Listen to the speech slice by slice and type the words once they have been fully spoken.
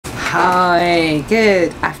Hi,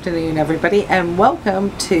 good afternoon everybody, and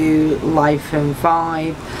welcome to Life and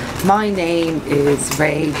Vibe. My name is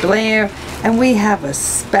Ray Blair, and we have a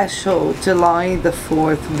special July the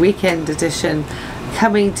 4th weekend edition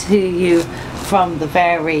coming to you from the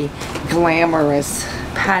very glamorous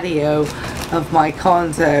patio of my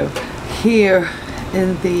condo here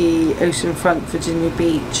in the oceanfront Virginia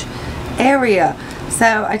Beach area.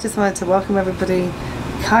 So I just wanted to welcome everybody.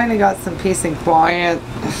 Kind of got some peace and quiet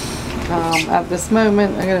at this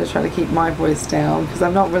moment. I'm going to try to keep my voice down because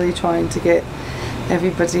I'm not really trying to get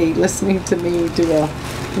everybody listening to me do a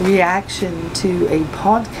reaction to a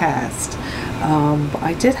podcast. But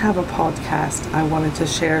I did have a podcast I wanted to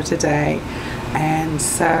share today, and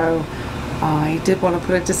so I did want to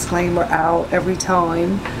put a disclaimer out every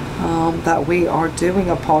time that we are doing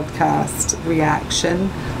a podcast reaction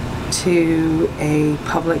to a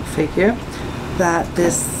public figure, that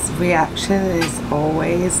this reaction is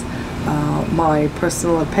always my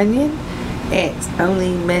personal opinion. It's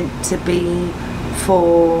only meant to be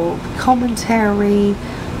for commentary.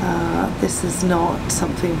 This is not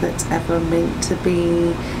something that's ever meant to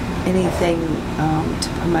be anything to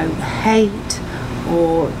promote hate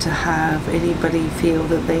or to have anybody feel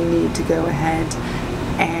that they need to go ahead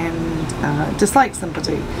and dislike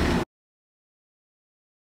somebody.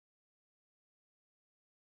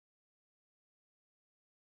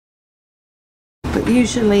 But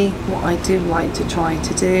usually what I do like to try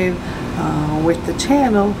to do with the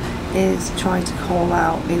channel is try to call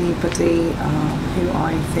out anybody who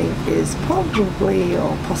I think is probably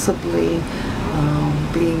or possibly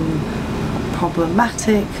being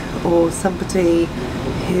problematic, or somebody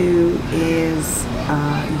who is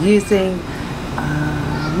using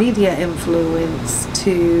media influence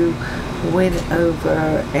to win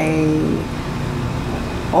over a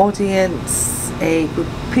audience, a group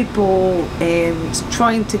of people, and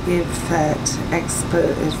trying to give that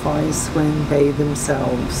expert advice when they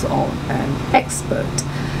themselves are an expert.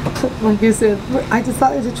 Like I said, I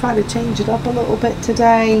decided to try to change it up a little bit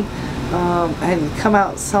today and come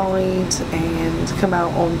outside and come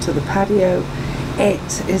out onto the patio.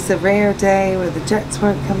 It is a rare day where the jets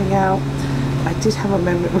weren't coming out. I did have a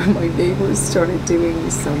moment where my neighbors started doing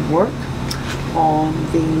some work on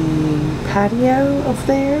the patio of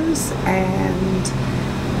theirs, and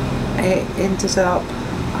it ended up,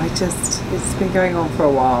 it's been going on for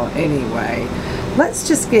a while anyway. Let's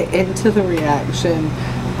just get into the reaction.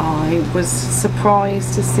 I was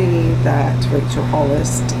surprised to see that Rachel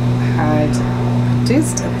Hollis had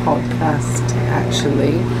produced a podcast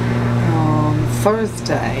actually on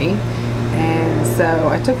Thursday, and so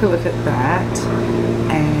I took a look at that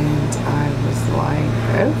and I was like,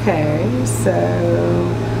 okay, so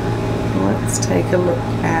let's take a look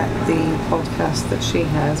at the podcast that she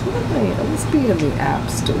has. Wait, I must be in the App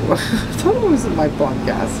Store. I thought it was in my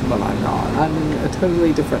podcast, but I'm not. I'm in a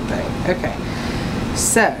totally different thing. Okay,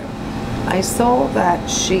 so I saw that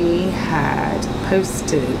she had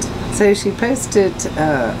posted. So she posted,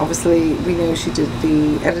 obviously we know she did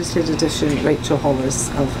the edited edition, Rachel Hollis,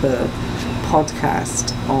 of her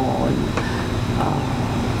podcast on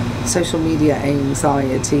social media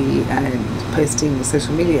anxiety and posting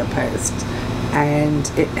social media posts,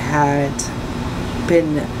 and it had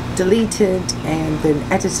been deleted and then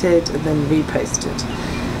edited and then reposted.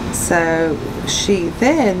 So she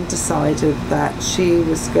then decided that she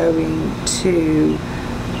was going to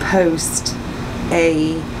post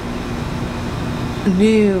a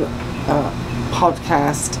new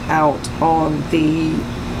podcast out on the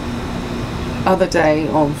other day,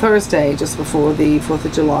 on Thursday, just before the 4th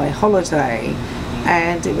of July holiday,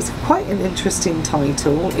 and it was quite an interesting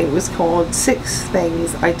title. It was called 6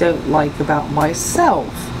 Things I Don't Like About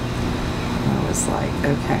Myself. I was like,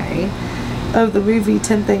 okay. Oh, the movie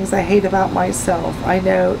 10 Things I Hate About Myself. I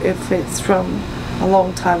know if it's from a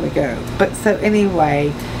long time ago, but so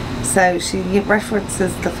anyway, so she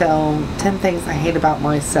references the film 10 Things I Hate About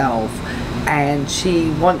Myself, and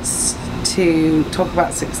she wants to talk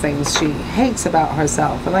about 6 things she hates about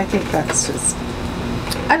herself. And I think that's just,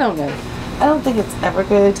 I don't know, I don't think it's ever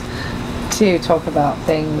good to talk about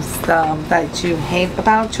things that you hate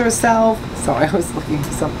about yourself. Sorry, I was looking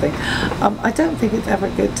for something. I don't think it's ever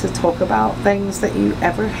good to talk about things that you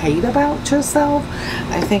ever hate about yourself.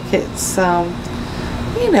 I think it's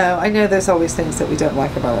you know, I know there's always things that we don't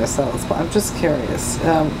like about ourselves, but I'm just curious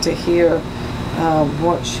to hear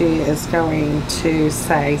what she is going to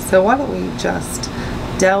say. So why don't we just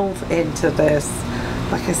delve into this.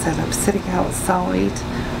 Like I said, I'm sitting outside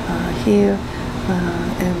here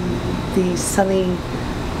in the sunny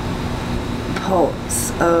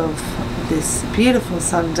parts of this beautiful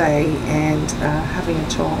Sunday and having a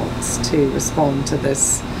chance to respond to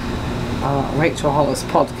this Rachel Hollis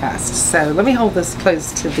podcast. So let me hold this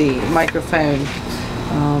close to the microphone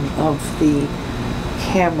of the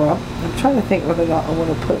camera. I'm trying to think whether or not I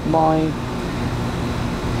want to put my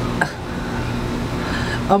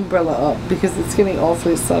umbrella up because it's getting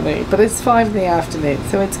awfully sunny, but it's 5 in the afternoon,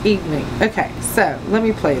 so it's evening. Okay, so let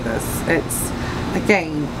me play this. It's,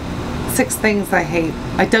 again, 6 things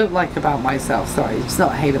I don't like about myself. Sorry, it's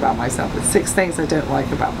not hate about myself, it's 6 things I don't like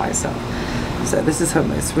about myself. So this is her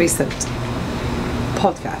most recent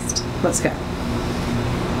podcast. Let's go.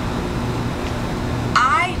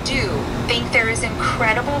 I do think there is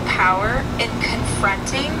incredible power in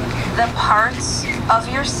confronting the parts of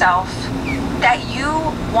yourself that you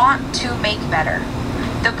want to make better,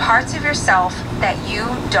 the parts of yourself that you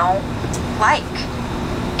don't like.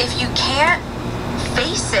 If you can't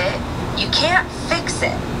face it, you can't fix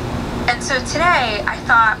it. And so today I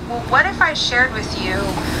thought, well, what if I shared with you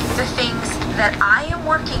the things that I am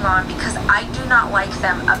working on because I do not like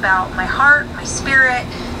them about my heart, my spirit,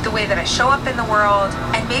 the way that I show up in the world,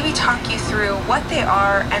 and maybe talk you through what they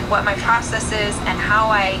are and what my process is and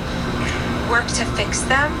how I work to fix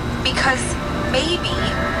them. Because maybe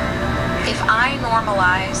if I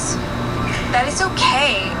normalize that it's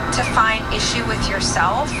okay to find issue with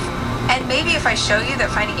yourself, and maybe if I show you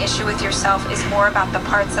that finding issue with yourself is more about the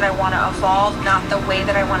parts that I want to evolve, not the way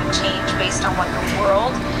that I want to change based on what the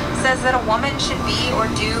world says that a woman should be or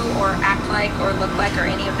do or act like or look like or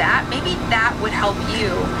any of that, maybe that would help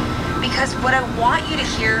you. Because what I want you to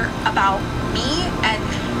hear about me and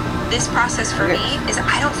this process for me is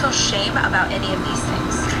I don't feel shame about any of these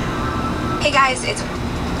things. Hey guys,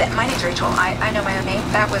 my name's Rachel. I know my own name.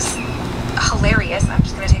 That was hilarious. I'm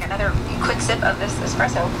just going to take another quick sip of this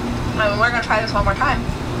espresso. We're going to try this one more time.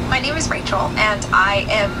 My name is Rachel, and I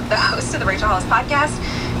am the host of the Rachel Hollis podcast,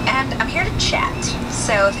 and I'm here to chat.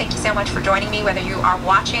 So thank you so much for joining me, whether you are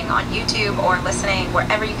watching on YouTube or listening,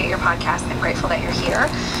 wherever you get your podcast. I'm grateful that you're here.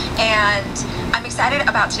 And I'm excited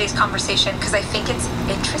about today's conversation because I think it's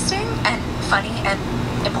interesting and funny and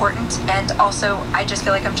important, and also I just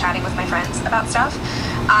feel like I'm chatting with my friends about stuff.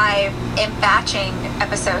 I am batching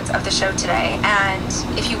episodes of the show today,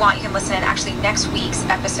 and if you want, you can listen in. Actually, next week's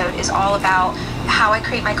episode is all about how I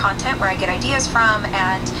create my content, where I get ideas from,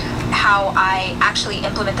 and how I actually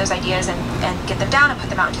implement those ideas and get them down and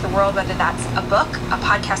put them out into the world, whether that's a book, a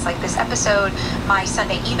podcast like this episode, my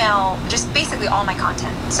Sunday email, just basically all my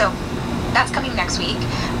content. So that's coming next week.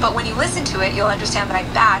 But when you listen to it, you'll understand that I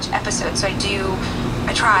batch episodes. So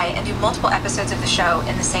I try and do multiple episodes of the show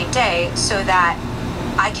in the same day so that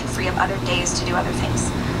I can free up other days to do other things.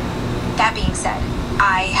 That being said,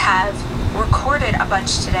 I have recorded a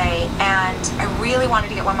bunch today, and I really wanted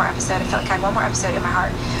to get one more episode. I felt like I had one more episode in my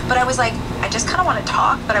heart. But I was like, I just kind of want to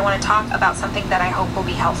talk, but I want to talk about something that I hope will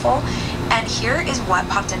be helpful. And here is what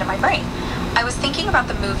popped into my brain. I was thinking about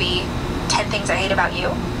the movie 10 Things I Hate About You,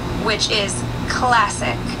 which is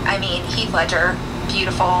classic. I mean, Heath Ledger,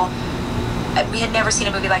 beautiful. We had never seen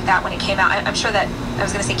a movie like that when it came out. I'm sure that, I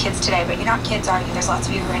was going to say kids today, but you're not kids, are you? There's lots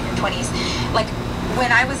of you who are in your 20s. Like,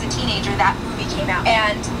 when I was a teenager, that movie came out,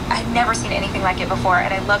 and I had never seen anything like it before,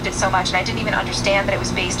 and I loved it so much, and I didn't even understand that it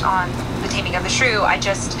was based on The Taming of the Shrew. I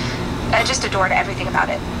just adored everything about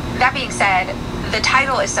it. That being said, the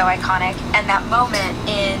title is so iconic, and that moment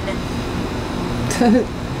in...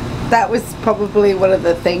 That was probably one of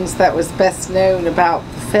the things that was best known about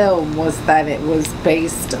the film, was that it was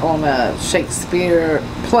based on a Shakespeare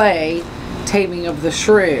play, Taming of the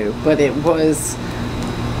Shrew, but it was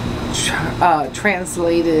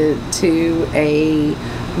translated to a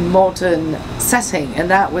modern setting, and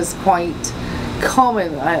that was quite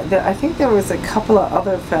common. I think there was a couple of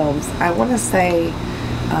other films. I want to say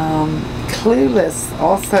Clueless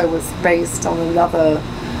also was based on another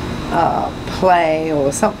play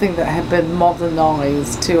or something that had been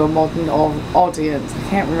modernized to a modern audience. I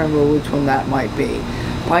can't remember which one that might be.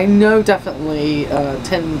 But I know definitely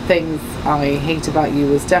 10 Things I Hate About You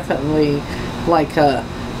was definitely like a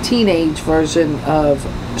teenage version of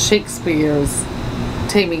Shakespeare's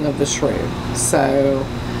Taming of the Shrew. So,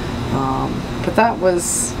 but that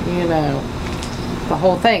was, you know, the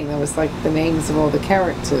whole thing. There was like the names of all the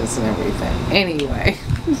characters and everything. Anyway,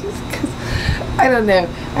 I don't know.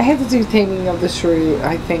 I had to do Taming of the Shrew,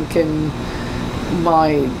 I think, in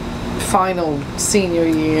my final senior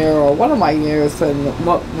year, or one of my years in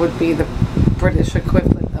what would be the British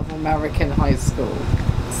equivalent of American high school.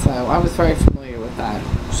 So I was very familiar with that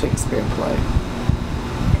Shakespeare play.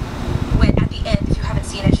 When at the end, if you haven't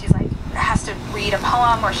seen it, she's like, has to read a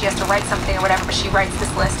poem or she has to write something or whatever, but she writes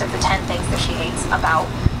this list of the 10 things that she hates about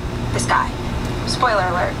this guy. Spoiler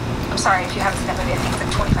alert. I'm sorry if you haven't seen that movie. I think it's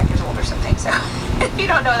like 25 years old or something. So if you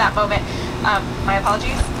don't know that moment, my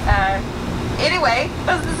apologies. Anyway,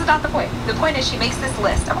 this is not the point. The point is she makes this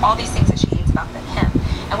list of all these things that she hates about him.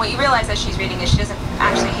 And what you realize as she's reading is she doesn't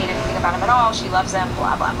actually hate anything about him at all. She loves him,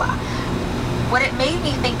 blah, blah, blah. What it made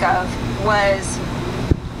me think of was,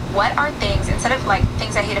 what are things, instead of like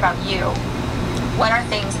things I hate about you, what are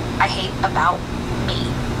things I hate about me?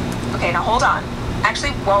 Okay, now hold on.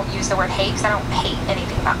 Actually won't use the word hate because I don't hate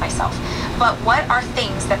anything about myself. But what are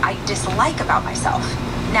things that I dislike about myself?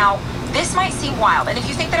 Now, this might seem wild, and if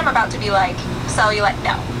you think that I'm about to be like cellulite,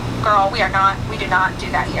 no, girl, we do not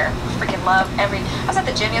do that here. Freaking love I was at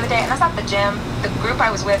the gym the other day, and that's not the gym. The group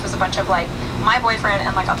I was with was a bunch of like my boyfriend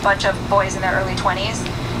and like a bunch of boys in their early 20s.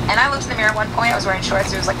 And I looked in the mirror at one point. I was wearing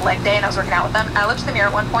shorts. It was like leg day, and I was working out with them. And I looked in the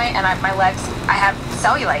mirror at one point, and my legs, I have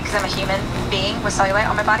cellulite because I'm a human being with cellulite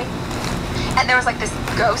on my body. And there was like this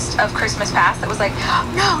ghost of Christmas past that was like,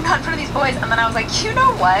 no, not in front of these boys. And then I was like, you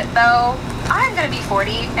know what though? I'm gonna be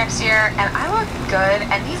 40 next year and I look good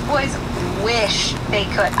and these boys wish they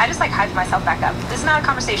could. I just like hyped myself back up. This is not a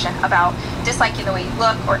conversation about disliking the way you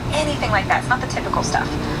look or anything like that. It's not the typical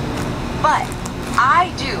stuff. But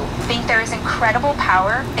I do think there is incredible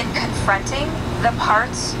power in confronting the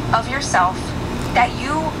parts of yourself that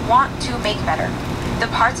you want to make better.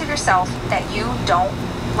 The parts of yourself that you don't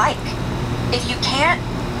like. If you can't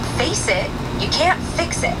face it, you can't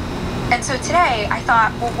fix it. And so today I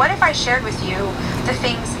thought, well, what if I shared with you the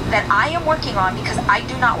things that I am working on because I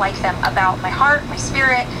do not like them about my heart, my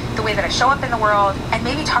spirit, the way that I show up in the world, and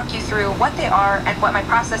maybe talk you through what they are and what my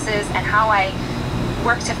process is and how I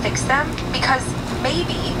work to fix them. Because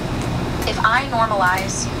maybe if I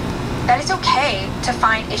normalize that it's okay to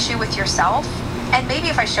find issue with yourself, and maybe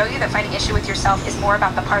if I show you that finding issue with yourself is more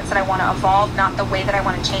about the parts that I want to evolve, not the way that I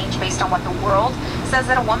want to change based on what the world says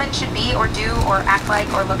that a woman should be or do or act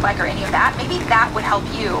like or look like or any of that, maybe that would help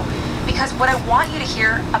you. Because what I want you to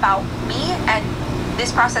hear about me and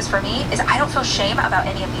this process for me is I don't feel shame about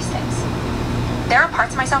any of these things. There are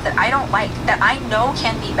parts of myself that I don't like, that I know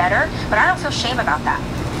can be better, but I don't feel shame about that.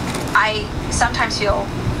 I sometimes feel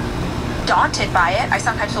daunted by it. I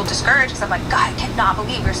sometimes feel discouraged because I'm like, God, I cannot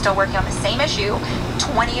believe we're still working on the same issue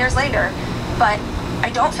 20 years later. But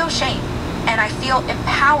I don't feel shame, and I feel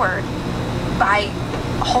empowered by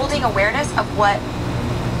holding awareness of what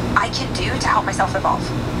I can do to help myself evolve.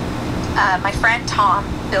 My friend Tom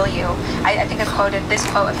Bilyeu, I think I've quoted this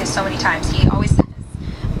quote of his so many times. He always says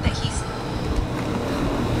that he's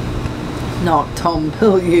not Tom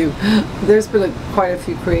Bilyeu. There's been quite a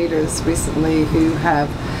few creators recently who have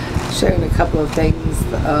shown a couple of things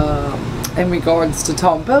in regards to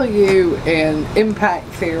Tom Bilyeu and impact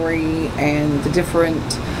theory and the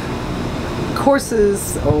different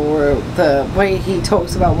courses, or the way he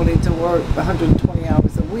talks about wanting to work 120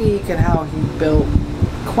 hours a week and how he built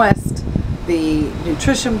Quest, the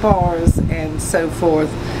nutrition bars and so forth.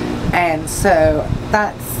 And so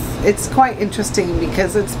it's quite interesting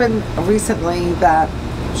because it's been recently that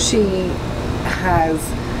she has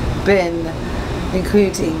been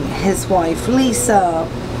including his wife Lisa,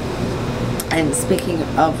 and speaking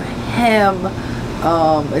of him,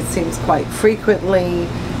 it seems quite frequently.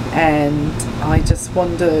 And I just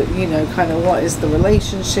wonder, kind of what is the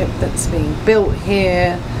relationship that's being built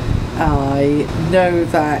here. I know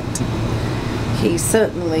that he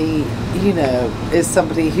certainly, is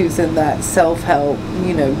somebody who's in that self-help,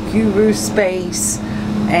 guru space.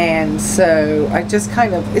 And so I just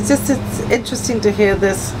it's interesting to hear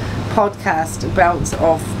this podcast bounce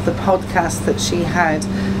off the podcast that she had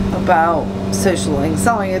about social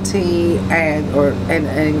anxiety and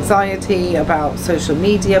anxiety about social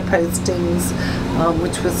media postings,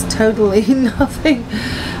 which was totally nothing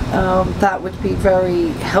that would be very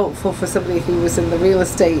helpful for somebody who was in the real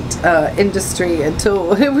estate industry at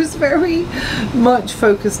all. It was very much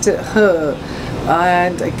focused at her.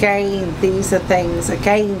 And again, these are things,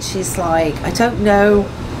 she's like, I don't know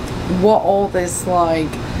what all this like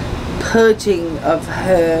purging of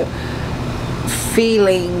her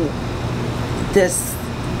feeling this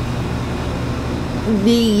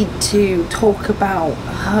need to talk about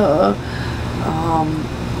her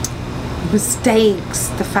mistakes,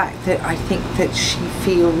 the fact that I think that she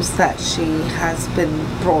feels that she has been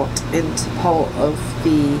brought into part of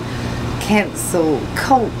the cancel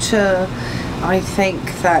culture. I think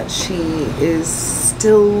that she is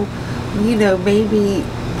still, maybe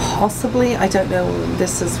possibly, I don't know when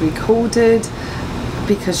this is recorded,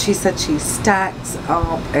 because she said she stacks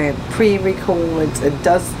up and pre-records and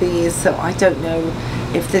does these, so I don't know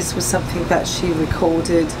if this was something that she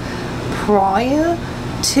recorded prior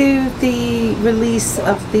to the release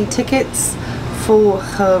of the tickets for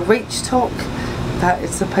her Rach Talk that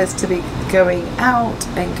is supposed to be going out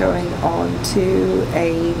and going on to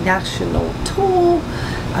a national tour.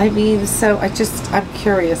 I mean, so I'm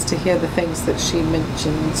curious to hear the things that she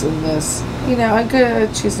mentions in this. You know, I'm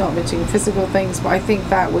good, she's not mentioning physical things, but I think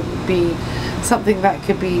that would be something that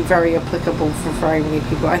could be very applicable for very many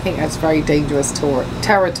people. I think that's very dangerous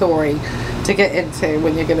territory to get into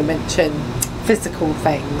when you're going to mention physical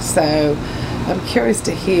things. So I'm curious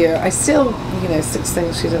to hear. I still, 6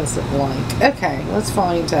 things she doesn't like. Okay, let's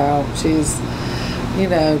find out. She's,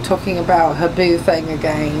 talking about her boo thing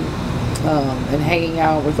again, and hanging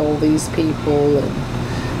out with all these people,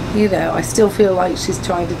 and I still feel like she's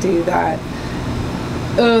trying to do that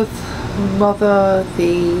Earth Mother,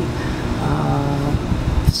 the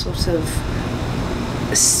sort of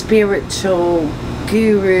spiritual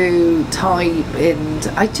guru type, and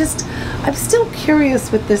I'm still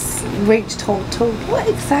curious with this Rach Talk, what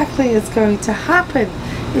exactly is going to happen.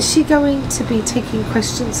 Is she going to be taking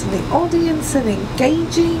questions from the audience and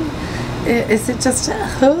engaging? Is it just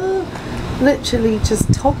her literally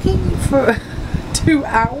just talking for 2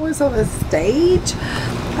 hours on a stage?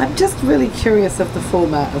 I'm just really curious of the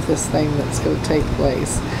format of this thing that's going to take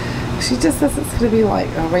place. She just says it's going to be like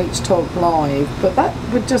a Rach Talk Live, but that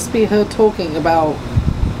would just be her talking about,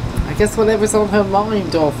 I guess, whatever's on her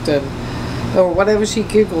mind often, or whatever she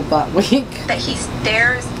googled that week. That he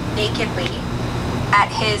stares nakedly at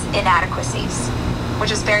his inadequacies, which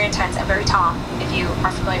is very intense and very Tom, if you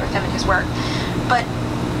are familiar with him and his work. But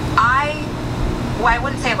I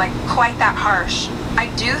wouldn't say like quite that harsh. I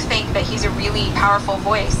do think that he's a really powerful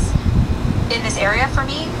voice in this area for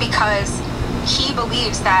me, because he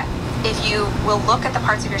believes that if you will look at the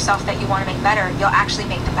parts of yourself that you want to make better, you'll actually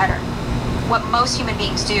make them better. What most human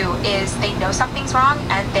beings do is they know something's wrong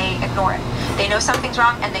and they ignore it. They know something's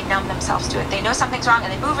wrong and they numb themselves to it. They know something's wrong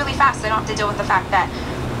and they move really fast. They don't have to deal with the fact that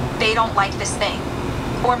they don't like this thing.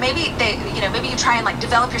 Or maybe maybe you try and like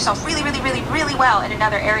develop yourself really, really, really, really well in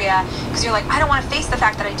another area, because you're like, I don't want to face the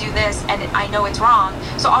fact that I do this and I know it's wrong,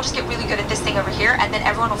 so I'll just get really good at this thing over here, and then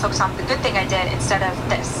everyone will focus on the good thing I did instead of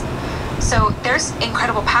this. So there's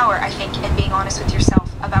incredible power, I think, in being honest with yourself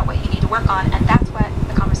about what you need to work on, and that's what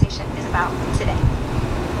the conversation is about today.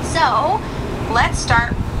 So let's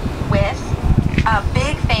start with a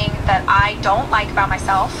big thing that I don't like about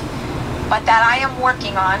myself, but that I am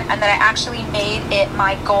working on, and that I actually made it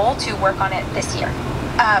my goal to work on it this year.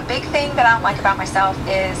 A big thing that I don't like about myself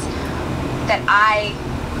is that I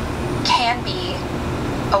can be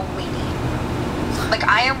a weenie. Like,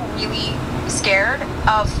 I am really scared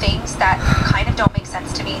of things that kind of don't make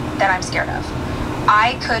sense to me that I'm scared of.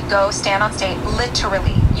 I could go stand on stage,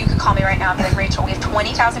 literally, you could call me right now and be like, Rachel, we have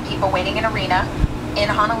 20,000 people waiting in an arena in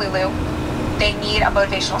Honolulu. They need a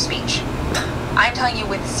motivational speech. I'm telling you,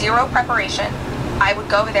 with zero preparation, I would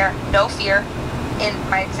go over there, no fear, in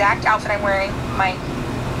my exact outfit I'm wearing, my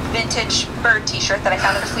vintage bird t-shirt that I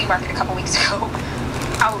found at a flea market a couple weeks ago.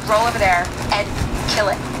 I would roll over there and kill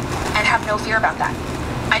it and have no fear about that.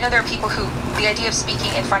 I know there are people who, the idea of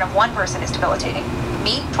speaking in front of one person is debilitating.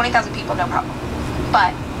 Me, 20,000 people, no problem.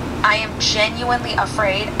 But I am genuinely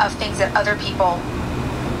afraid of things that other people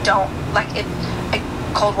don't, like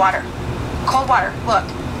cold water. Cold water, look.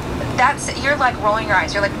 You're like rolling your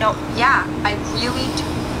eyes. You're like, no, yeah, I really do.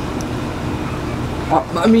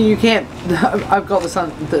 I mean, you can't. I've got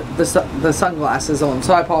the sunglasses on,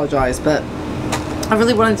 so I apologize, but I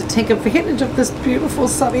really wanted to take advantage of this beautiful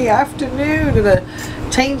sunny afternoon and a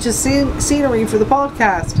change of scenery for the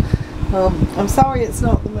podcast. I'm sorry it's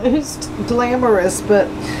not the most glamorous, but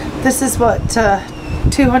this is what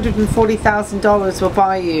 $240,000 will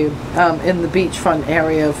buy you in the beachfront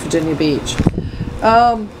area of Virginia Beach.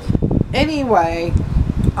 Anyway,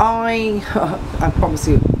 I promise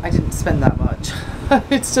you, I didn't spend that much.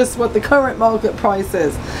 It's just what the current market price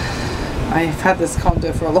is. I've had this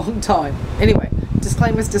condo for a long time. Anyway,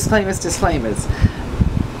 disclaimers.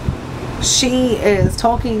 She is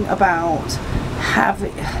talking about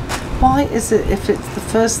why is it, if it's the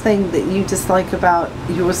first thing that you dislike about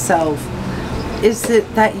yourself, is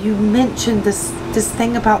it that you mentioned this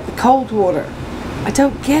thing about the cold water? I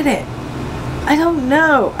don't get it. I don't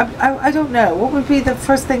know. I don't know. What would be the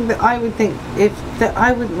first thing that I would think that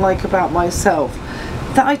I wouldn't like about myself?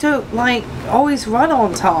 That I don't like always run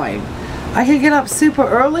on time. I can get up super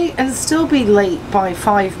early and still be late by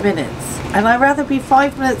 5 minutes. And I'd rather be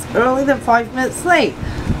 5 minutes early than 5 minutes late.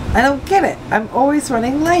 I don't get it. I'm always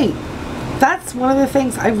running late. That's one of the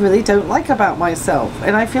things I really don't like about myself.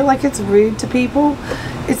 And I feel like it's rude to people.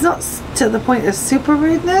 It's not to the point of super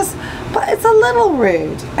rudeness, but it's a little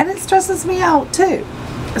rude. And it stresses me out too.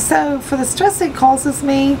 So for the stress it causes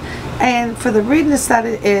me and for the rudeness that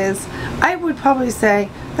it is, I would probably say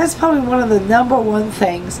that's probably one of the number one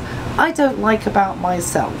things I don't like about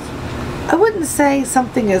myself. I wouldn't say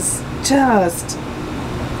something as just,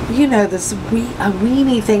 you know, this a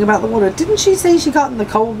weenie thing about the water. Didn't she say she got in the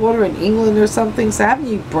cold water in England or something? So haven't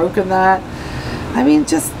you broken that? I mean,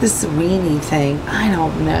 just this weenie thing. I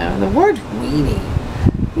don't know. The word weenie.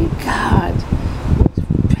 I mean, God.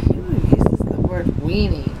 Who uses the word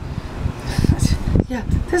weenie? Yeah,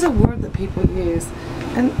 there's a word that people use.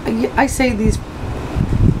 And I say these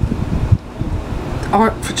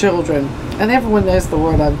aren't for children. And everyone knows the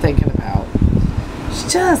word I'm thinking about.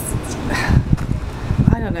 It's just,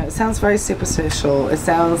 I don't know. It sounds very superficial. It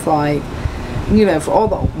sounds like, you know, for all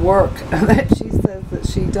the work that she says that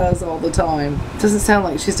she does all the time, it doesn't sound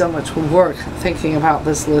like she's done much work thinking about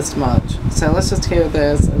this list much. So let's just hear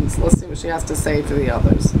this and let's see what she has to say for the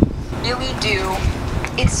others. Really do.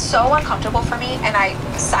 It's so uncomfortable for me, and I,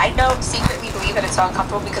 side note, secretly believe that it's so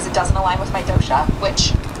uncomfortable because it doesn't align with my dosha,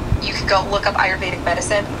 which you can go look up Ayurvedic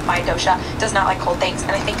medicine. My dosha does not like cold things,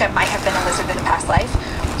 and I think I might have been a lizard in a past life.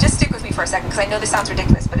 Just stick with me for a second, because I know this sounds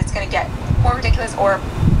ridiculous, but it's going to get more ridiculous or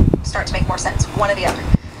start to make more sense, one or the other.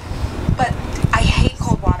 But I hate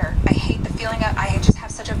cold water. I hate the feeling of, I just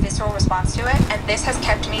have such a visceral response to it, and this has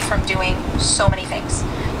kept me from doing so many things.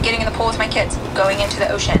 Getting in the pool with my kids, going into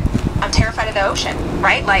the ocean. I'm terrified of the ocean,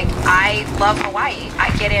 right? Like, I love Hawaii. I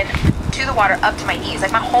get in to the water up to my knees.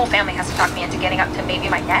 Like, my whole family has to talk me into getting up to maybe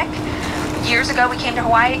my neck. Years ago, we came to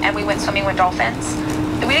Hawaii and we went swimming with dolphins.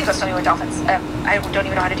 We didn't go swimming with dolphins. I don't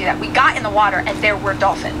even know how to do that. We got in the water and there were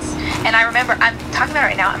dolphins. And I remember, I'm talking about it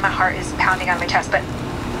right now and my heart is pounding on my chest, but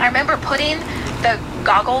I remember putting the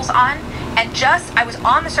goggles on and I was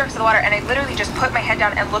on the surface of the water and I literally just put my head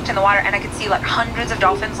down and looked in the water and I could see like hundreds of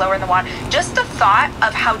dolphins lower in the water. Just the thought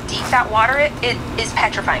of how deep that water it is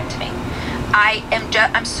petrifying to me.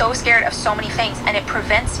 I'm so scared of so many things, and it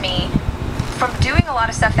prevents me from doing a lot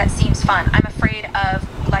of stuff that seems fun. I'm afraid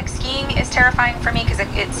of, like, skiing is terrifying for me because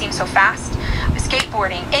it seems so fast.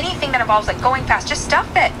 Skateboarding, anything that involves like going fast, just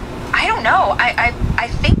stuff that, I don't know. I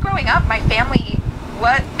think growing up, my family,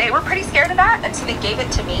 they were pretty scared of that, and so they gave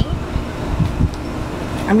it to me.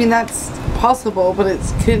 I mean, that's possible, but it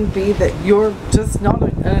can be that you're just not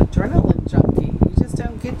an adrenaline junkie. You just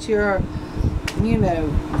don't get your, you know,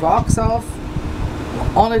 rocks off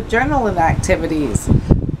on adrenaline activities.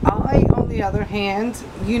 I, on the other hand,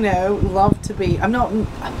 you know, love to be, I'm not,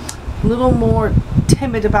 a little more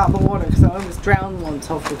timid about the water because I almost drowned once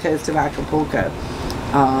off the coast of Acapulco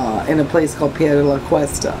in a place called Piedra La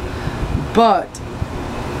Cuesta. But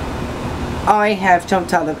I have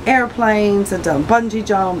jumped out of airplanes and done bungee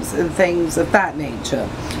jumps and things of that nature.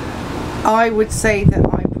 I would say that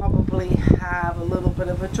I probably have a little bit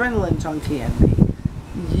of adrenaline junkie in me.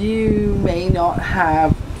 You may not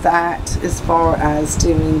have that as far as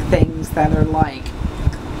doing things that are like,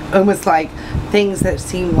 almost like things that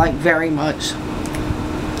seem like very much,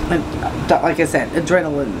 like I said,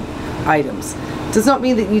 adrenaline items. Does not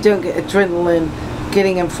mean that you don't get adrenaline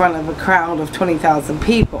getting in front of a crowd of 20,000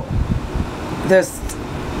 people.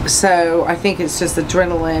 So I think it's just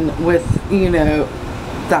adrenaline with, you know,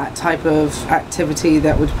 that type of activity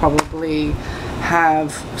that would probably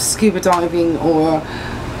have scuba diving or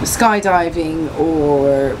skydiving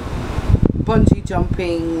or bungee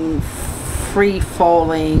jumping, free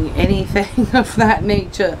falling, anything of that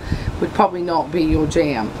nature would probably not be your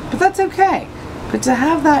jam. But that's okay. But to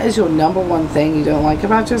have that as your number one thing you don't like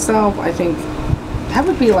about yourself, I think that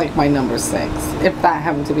would be like my number 6, if that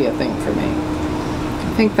happened to be a thing for me.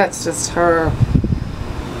 I think that's just her,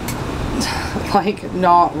 like,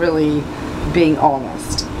 not really being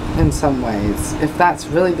honest in some ways. If that's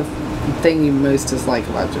really the thing you most dislike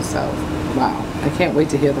about yourself. Wow. I can't wait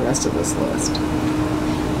to hear the rest of this list.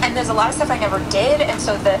 And there's a lot of stuff I never did, and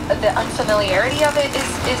so the unfamiliarity of it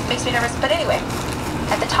makes me nervous. But anyway,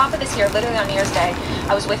 at the top of this year, literally on New Year's Day,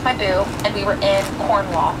 I was with my boo, and we were in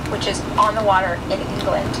Cornwall, which is on the water in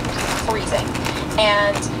England, freezing.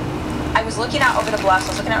 And I was looking out over the bluffs, I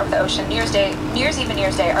was looking out over the ocean. New Year's Eve and New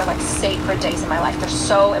Year's Day are like sacred days in my life. They're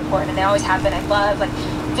so important, and they always have been. I love like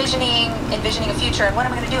envisioning a future, and what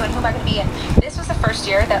am I going to do, and who am I going to be? And this was the first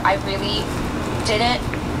year that I really didn't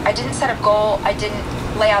set a goal. I didn't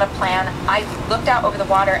lay out a plan. I looked out over the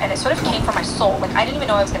water, and it sort of came from my soul. Like, I didn't even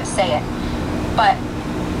know I was going to say it, but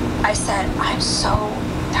I said, I'm so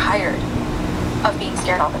tired of being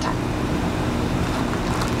scared all the time.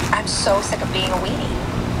 I'm so sick of being a weenie.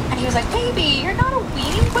 And he was like, baby, you're not a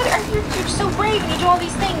weenie. What are you? You're so brave, and you do all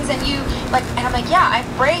these things, and you like. And I'm like, yeah, I'm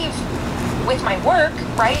brave with my work,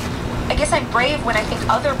 right? I guess I'm brave when I think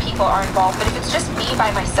other people are involved, but if it's just me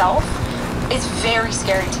by myself, it's very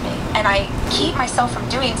scary to me. And I keep myself from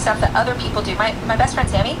doing stuff that other people do. My best friend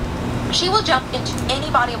Sammy, she will jump into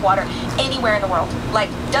any body of water anywhere in the world. Like,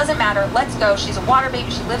 doesn't matter, let's go. She's a water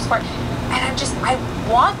baby, she lives for it. And I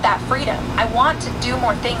want that freedom. I want to do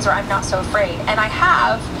more things where I'm not so afraid. And I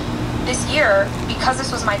have this year, because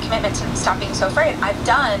this was my commitment to stop being so afraid,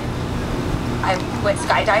 I went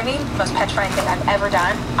skydiving, the most petrifying thing I've ever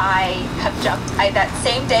done. I have jumped, that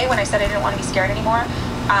same day when I said I didn't want to be scared anymore,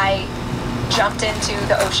 I jumped into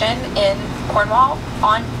the ocean in Cornwall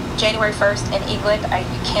on January 1st in England.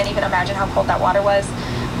 You can't even imagine how cold that water was.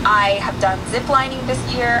 I have done zip lining this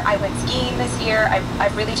year. I went skiing this year.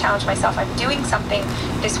 I've really challenged myself. I'm doing something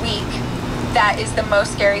this week that is the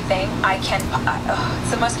most scary thing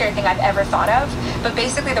it's the most scary thing I've ever thought of. But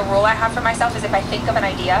basically the rule I have for myself is if I think of an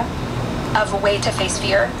idea of a way to face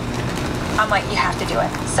fear, I'm like, you have to do it.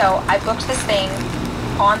 So I booked this thing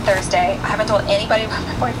on Thursday. I haven't told anybody about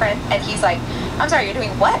my boyfriend, and he's like, I'm sorry, you're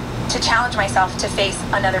doing what? To challenge myself to face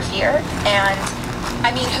another fear. And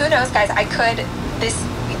I mean, who knows, guys,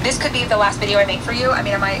 this could be the last video I make for you. I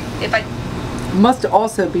mean, it must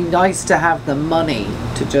also be nice to have the money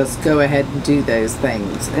to just go ahead and do those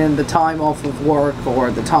things, and the time off of work or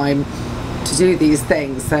the time to do these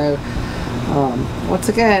things. So once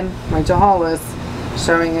again, Rachel Hollis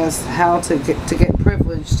showing us how to get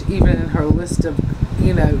privileged, even in her list of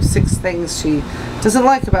 6 things she doesn't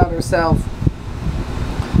like about herself.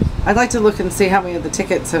 I'd like to look and see how many of the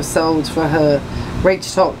tickets have sold for her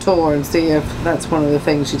Rach Talk tour, and see if that's one of the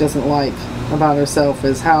things she doesn't like about herself,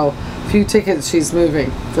 is how few tickets she's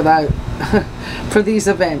moving for that for these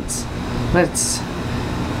events. Let's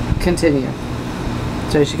continue.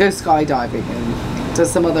 So she goes skydiving and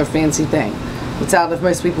does some other fancy thing. It's out of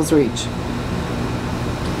most people's reach.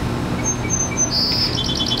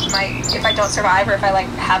 If I don't survive, or if I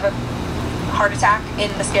have a heart attack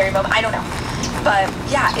in the scary moment, I don't know. But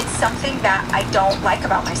yeah, it's something that I don't like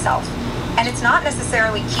about myself. And it's not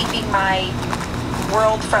necessarily keeping my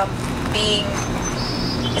world from being,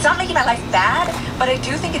 it's not making my life bad, but I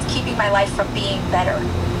do think it's keeping my life from being better.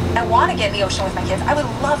 I want to get in the ocean with my kids. I would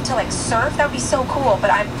love to surf. That would be so cool.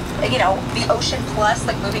 But I'm, the ocean plus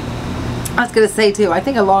moving. I was going to say too, I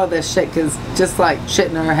think a lot of this shit is just shit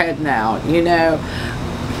in her head now,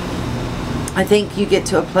 I think you get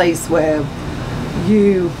to a place where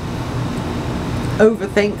you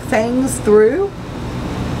overthink things through,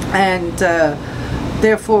 and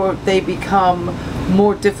therefore they become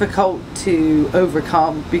more difficult to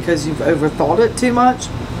overcome because you've overthought it too much.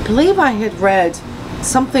 I believe I had read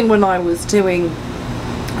something when I was doing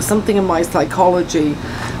something in my psychology,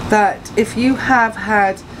 that if you have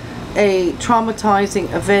had a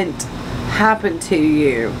traumatizing event happen to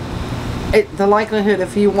you, the likelihood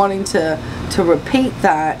of you wanting to repeat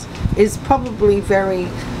that is probably very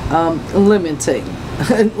limited,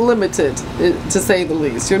 to say the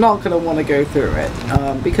least. You're not going to want to go through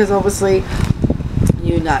it because obviously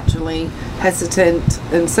you're naturally hesitant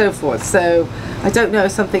and so forth. So I don't know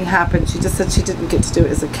if something happened. She just said she didn't get to do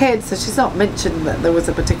it as a kid, so she's not mentioned that there was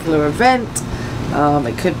a particular event.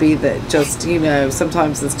 It could be that just,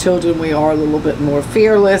 sometimes as children we are a little bit more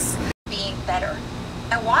fearless. Being better.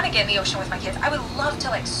 I want to get in the ocean with my kids. I would love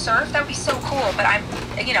to surf. That would be so cool. But I'm,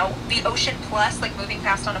 the ocean plus moving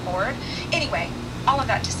fast on a board. Anyway, all of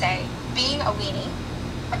that to say, being a weenie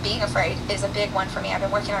and being afraid is a big one for me. I've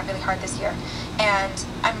been working on it really hard this year. And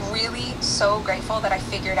I'm really so grateful that I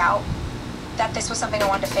figured out that this was something I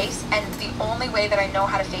wanted to face, and the only way that I know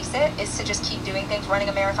how to face it is to just keep doing things, running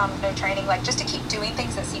a marathon with no training, just to keep doing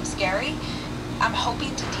things that seem scary. I'm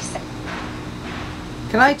hoping to descend.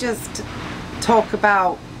 Can I just talk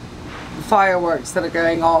about the fireworks that are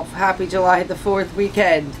going off? Happy July the 4th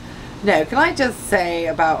weekend. No, can I just say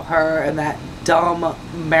about her and that dumb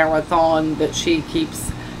marathon that she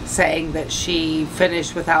keeps saying that she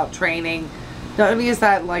finished without training? Not only is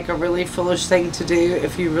that a really foolish thing to do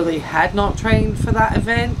if you really had not trained for that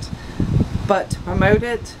event, but to promote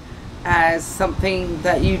it as something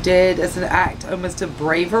that you did as an act almost of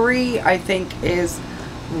bravery, I think is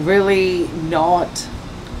really not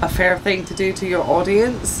a fair thing to do to your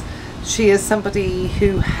audience. She is somebody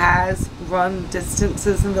who has run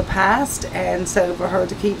distances in the past, and so for her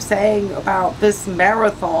to keep saying about this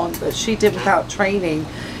marathon that she did without training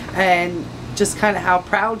and just kind of how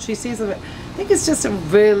proud she sees of it, I think it's just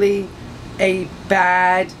a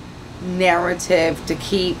bad narrative to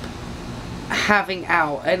keep having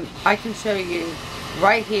out. And I can show you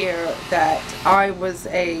right here that I was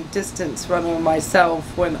a distance runner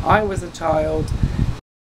myself when I was a child,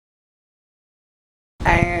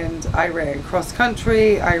 and and I ran cross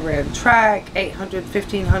country, I ran track, 800,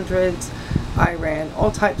 1500s, I ran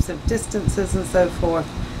all types of distances and so forth,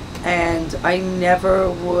 and I never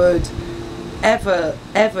would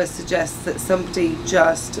ever suggest that somebody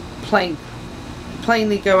just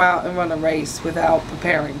plainly go out and run a race without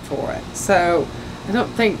preparing for it. So I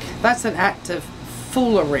don't think that's an act of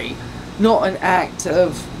foolery, not an act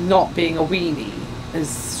of not being a weenie,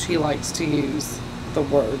 as she likes to use the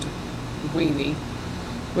word weenie,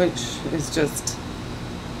 which is just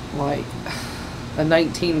like a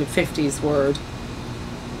 1950s word,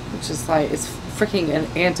 which is like, it's freaking an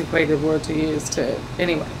antiquated word to use to.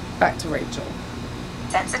 Anyway, back to Rachel.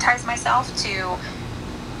 Sensitize myself to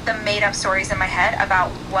the made-up stories in my head about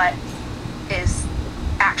what is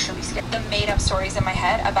actually scary. The made-up stories in my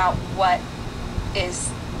head about what is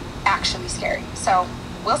actually scary. So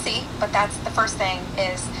we'll see, but that's the first thing,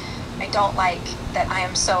 is I don't like that I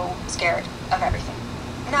am so scared of everything.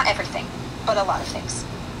 Not everything, but a lot of things.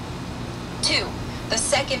 2, the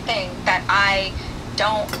second thing that I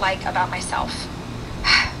don't like about myself,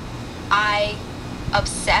 I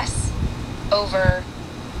obsess over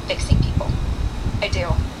fixing people. I do.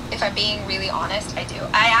 If I'm being really honest, I do.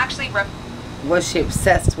 I actually was she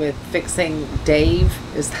obsessed with fixing Dave?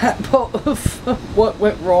 Is that part of what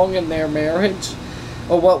went wrong in their marriage?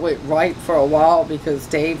 Or what went right for a while, because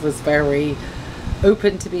Dave was very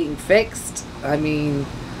open to being fixed? I mean,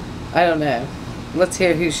 I don't know. Let's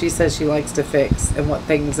hear who she says she likes to fix and what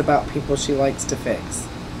things about people she likes to fix.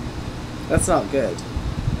 That's not good.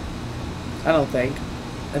 I don't think.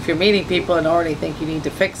 If you're meeting people and already think you need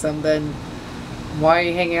to fix them, then why are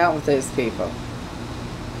you hanging out with those people?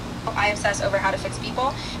 I obsess over how to fix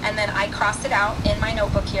people, and then I crossed it out in my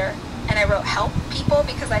notebook here, and I wrote help people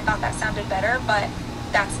because I thought that sounded better, but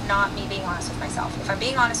that's not me being honest with myself. If I'm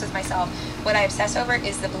being honest with myself, what I obsess over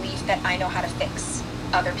is the belief that I know how to fix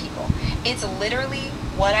other people. It's literally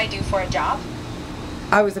what I do for a job.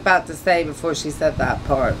 I was about to say before she said that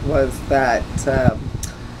part was that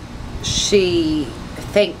she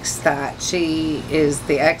thinks that she is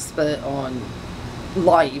the expert on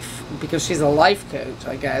life because she's a life coach,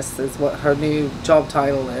 I guess is what her new job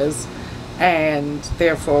title is, and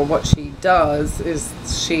therefore what she does is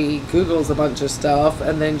she Googles a bunch of stuff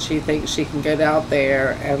and then she thinks she can get out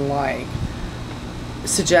there and like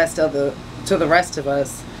suggest to the rest of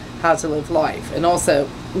us how to live life, and also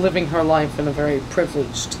living her life in a very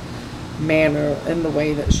privileged manner in the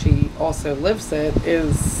way that she also lives it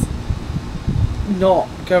is not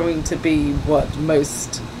going to be what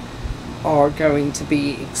most are going to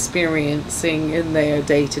be experiencing in their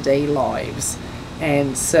day-to-day lives.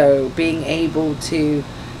 And so being able to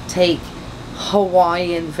take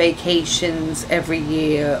Hawaiian vacations every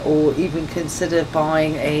year, or even consider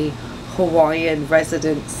buying a Hawaiian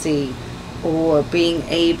residency, or being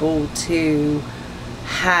able to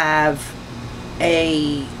have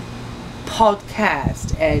a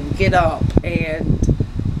podcast and get up and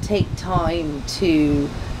take time to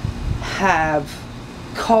have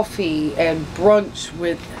coffee and brunch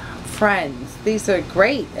with friends. These are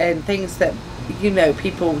great and things that, you know,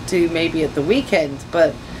 people do maybe at the weekend,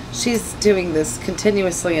 but she's doing this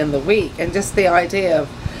continuously in the week. And just the idea of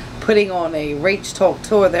putting on a Rach Talk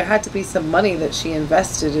tour, there had to be some money that she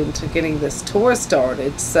invested into getting this tour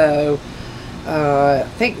started. So I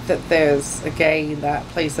think that there's, again, that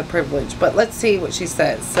place of privilege. But let's see what she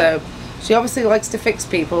says. So she obviously likes to fix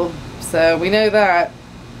people, so we know that.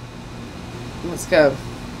 Let's go.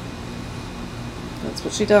 That's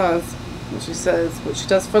what she does. What she says, what she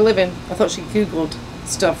does for a living. I thought she Googled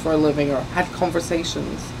stuff for a living or had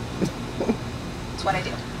conversations. It's what I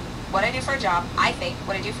do. What I do for a job, I think,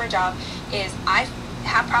 what I do for a job is I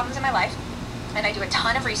have problems in my life, and I do a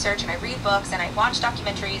ton of research, and I read books, and I watch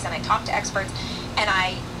documentaries, and I talk to experts, and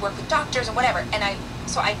I work with doctors and whatever, and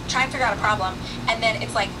so I try and figure out a problem, and then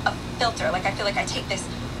it's like a filter. Like I feel like I take this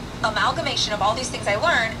amalgamation of all these things I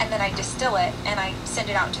learn, and then I distill it and I send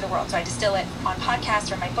it out into the world. So I distill it on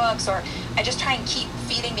podcasts or my books, or I just try and keep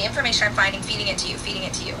feeding the information I'm finding, feeding it to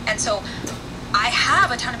you. And so I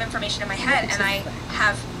have a ton of information in my head, and I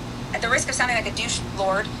have, at the risk of sounding like a douche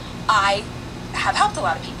lord, I have helped a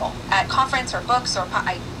lot of people at conference or books, or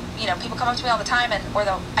people come up to me all the time, and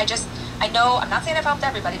I know, I'm not saying I've helped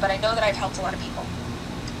everybody, but I know that I've helped a lot of people.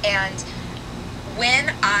 And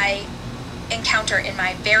when I encounter in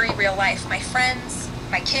my very real life my friends,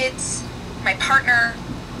 my kids, my partner,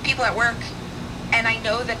 people at work, and I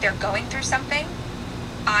know that they're going through something,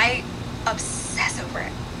 I obsess over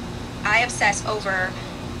it. I obsess over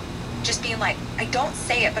just being like, I don't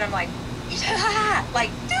say it, but I'm like, like,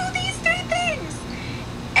 do these 3 things.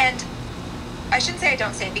 And I shouldn't say I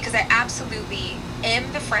don't say it, because I absolutely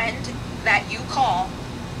am the friend that you call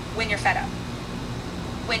when you're fed up.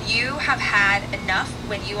 When you have had enough,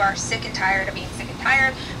 when you are sick and tired of being sick and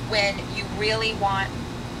tired, when you really want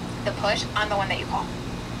the push, I'm the one that you call.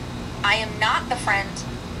 I am not the friend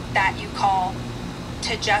that you call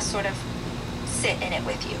to just sort of sit in it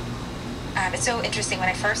with you. It's so interesting. When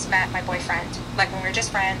I first met my boyfriend, like when we were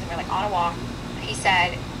just friends and we were like on a walk, he's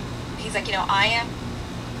like, you know, I am.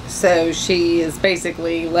 So she is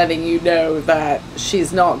basically letting you know that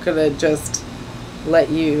she's not going to just let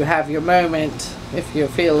you have your moment if you're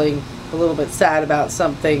feeling a little bit sad about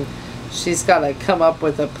something. She's got to come up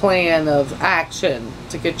with a plan of action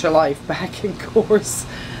to get your life back in course.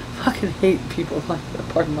 I fucking hate people like that,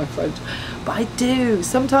 pardon my French. But I do.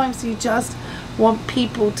 Sometimes you just want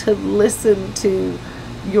people to listen to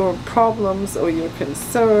your problems or your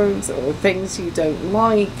concerns or things you don't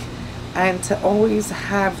like, and to always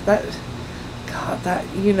have that. God, that,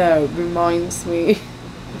 you know, reminds me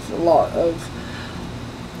of a lot of,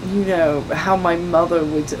 you know, how my mother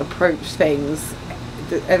would approach things.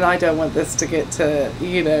 And I don't want this to get to,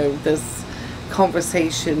 you know, this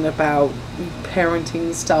conversation about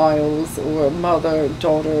parenting styles or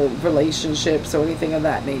mother-daughter relationships or anything of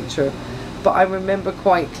that nature. But I remember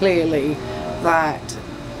quite clearly that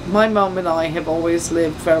my mum and I have always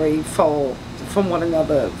lived very far from one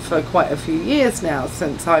another for quite a few years now,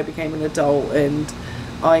 since I became an adult and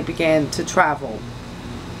I began to travel.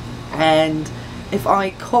 And if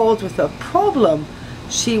I called with a problem,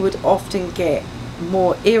 she would often get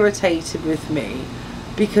more irritated with me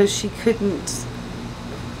because she couldn't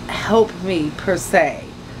help me per se,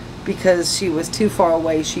 because she was too far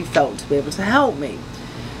away, she felt, to be able to help me.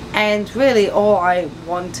 And really all I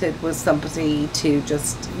wanted was somebody to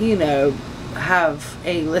just, you know, have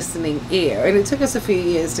a listening ear. And it took us a few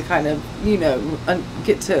years to kind of, you know,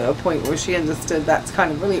 get to a point where she understood that's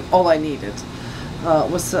kind of really all I needed,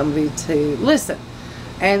 was somebody to listen.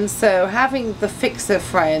 And so having the fixer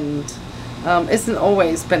friend isn't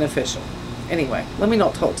always beneficial. Anyway, let me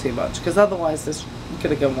not talk too much, because otherwise this is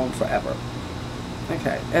going to go on forever.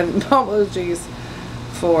 Okay, and apologies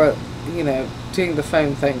for, you know, doing the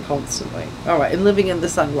phone thing constantly. Alright, and living in the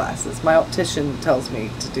sunglasses. My optician tells me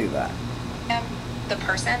to do that. I'm the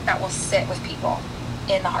person that will sit with people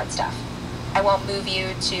in the hard stuff. I won't move you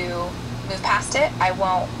to move past it. I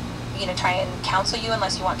won't, you know, try and counsel you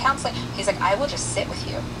unless you want counseling. He's like, I will just sit with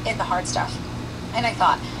you in the hard stuff. And I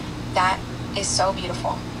thought, that is so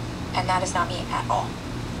beautiful. And that is not me at all.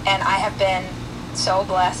 And I have been so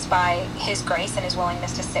blessed by his grace and his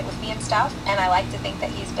willingness to sit with me and stuff. And I like to think that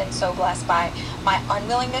he's been so blessed by my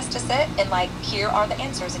unwillingness to sit and like, here are the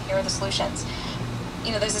answers and here are the solutions.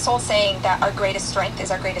 You know, there's this old saying that our greatest strength is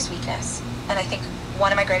our greatest weakness. And I think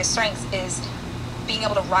one of my greatest strengths is being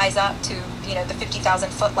able to rise up to, you know, the 50,000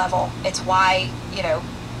 foot level. It's why, you know,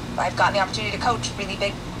 I've gotten the opportunity to coach really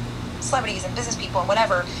big celebrities and business people and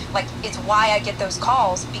whatever. Like, it's why I get those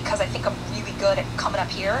calls, because I think I'm really good at coming up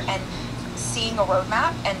here and seeing a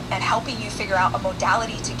roadmap and helping you figure out a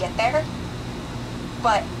modality to get there.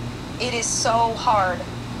 But it is so hard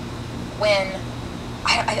when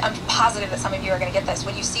I'm positive that some of you are going to get this.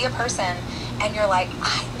 When you see a person and you're like,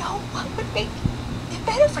 I know what would make it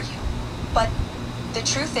better for you. But the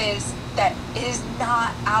truth is that it is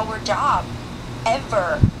not our job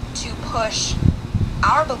ever to push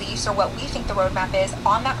our beliefs or what we think the roadmap is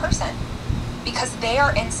on that person, because they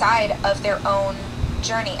are inside of their own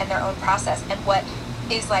journey and their own process. And what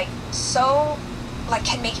is like so, like,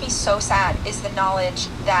 can make me so sad is the knowledge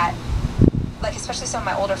that, like, especially some of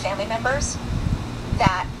my older family members,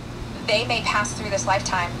 that they may pass through this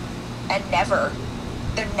lifetime and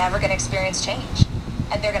they're never going to experience change,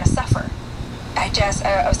 and they're going to suffer.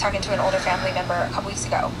 I was talking to an older family member a couple weeks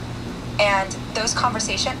ago, and those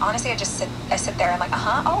conversations, honestly, I sit there and like,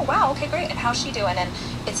 oh wow, okay, great, and how's she doing? And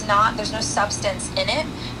there's no substance in it,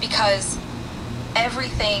 because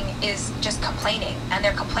everything is just complaining, and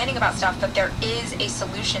they're complaining about stuff that there is a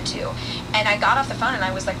solution to. And I got off the phone and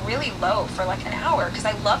I was like really low for like an hour, because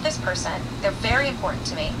I love this person, they're very important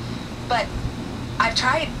to me, but I've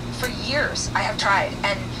tried for years. I have tried,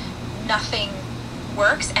 and nothing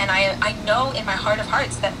works. And I know in my heart of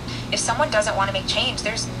hearts that if someone doesn't want to make change,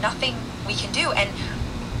 there's nothing we can do. And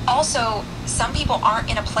also, some people aren't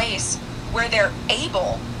in a place where they're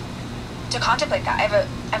able to contemplate that.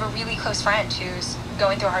 I have a really close friend who's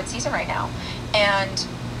going through a hard season right now, and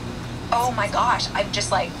oh my gosh, I'm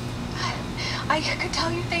just like, I could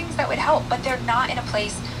tell you things that would help, but they're not in a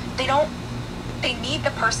place. They need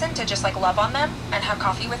the person to just like love on them and have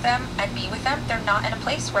coffee with them and be with them. They're not in a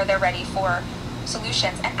place where they're ready for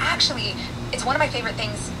solutions. And actually, it's one of my favorite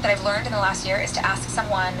things that I've learned in the last year is to ask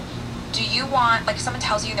someone, do you want, like if someone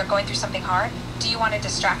tells you they're going through something hard, do you want a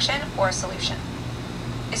distraction or a solution?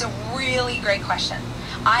 It's a really great question.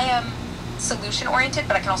 I am solution oriented,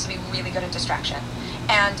 but I can also be really good at distraction.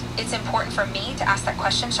 And it's important for me to ask that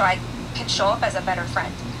question so I can show up as a better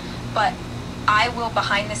friend. But I will,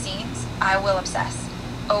 behind the scenes, I will obsess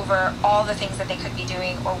over all the things that they could be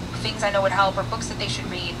doing or things I know would help or books that they should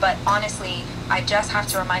read. But honestly, I just have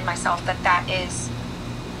to remind myself that that is...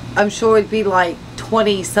 I'm sure it'd be like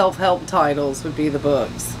 20 self-help titles would be the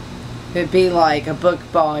books. It'd be like a book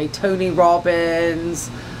by Tony Robbins,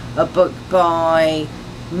 a book by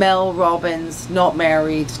Mel Robbins, not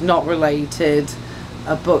married, not related,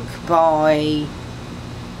 a book by,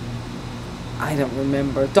 I don't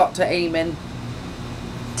remember, Dr. Amen.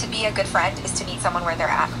 To be a good friend is to meet someone where they're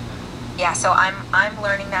at. Yeah, so I'm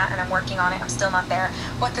learning that and I'm working on it. I'm still not there.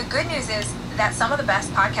 But the good news is that some of the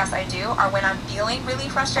best podcasts I do are when I'm feeling really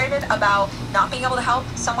frustrated about not being able to help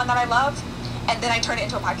someone that I love, and then I turn it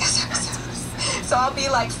into a podcast episode. So I'll be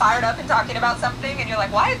like fired up and talking about something and you're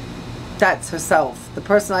like, what? That's herself. The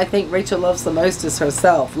person I think Rachel loves the most is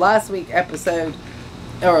herself. Last week's episode,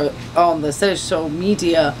 or on the social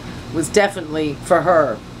media, was definitely for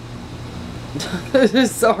her.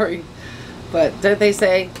 Sorry. But don't they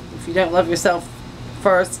say, if you don't love yourself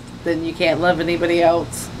first, then you can't love anybody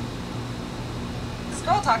else? This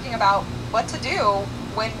girl talking about what to do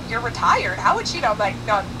when you're retired. How would she know? Like,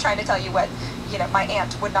 no, I'm trying to tell you what, you know, my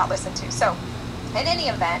aunt would not listen to. So, in any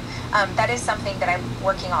event, that is something that I'm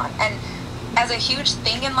working on. And as a huge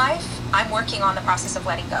thing in life, I'm working on the process of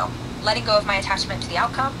letting go. Letting go of my attachment to the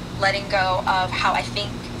outcome, letting go of how I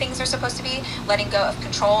think things are supposed to be, letting go of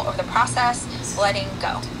control over the process, letting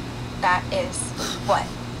go. That is what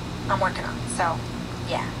I'm working on. So,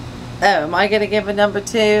 yeah. Oh, am I going to give a number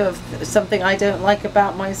 2 of something I don't like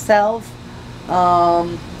about myself? I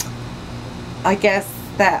guess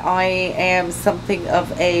that I am something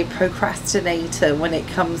of a procrastinator when it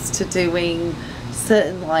comes to doing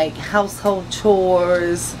certain like household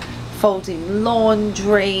chores, folding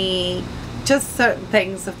laundry, just certain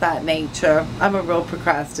things of that nature. I'm a real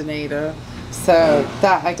procrastinator, so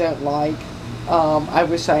that I don't like. I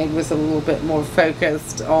wish I was a little bit more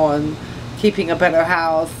focused on keeping a better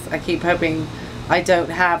house. I keep hoping I don't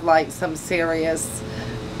have like some serious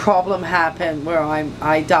problem happen where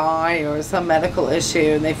I die or some medical issue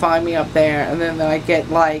and they find me up there, and then I get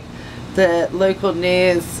like the local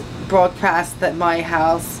news broadcast that my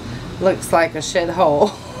house looks like a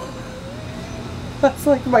shithole. That's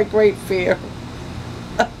like my great fear.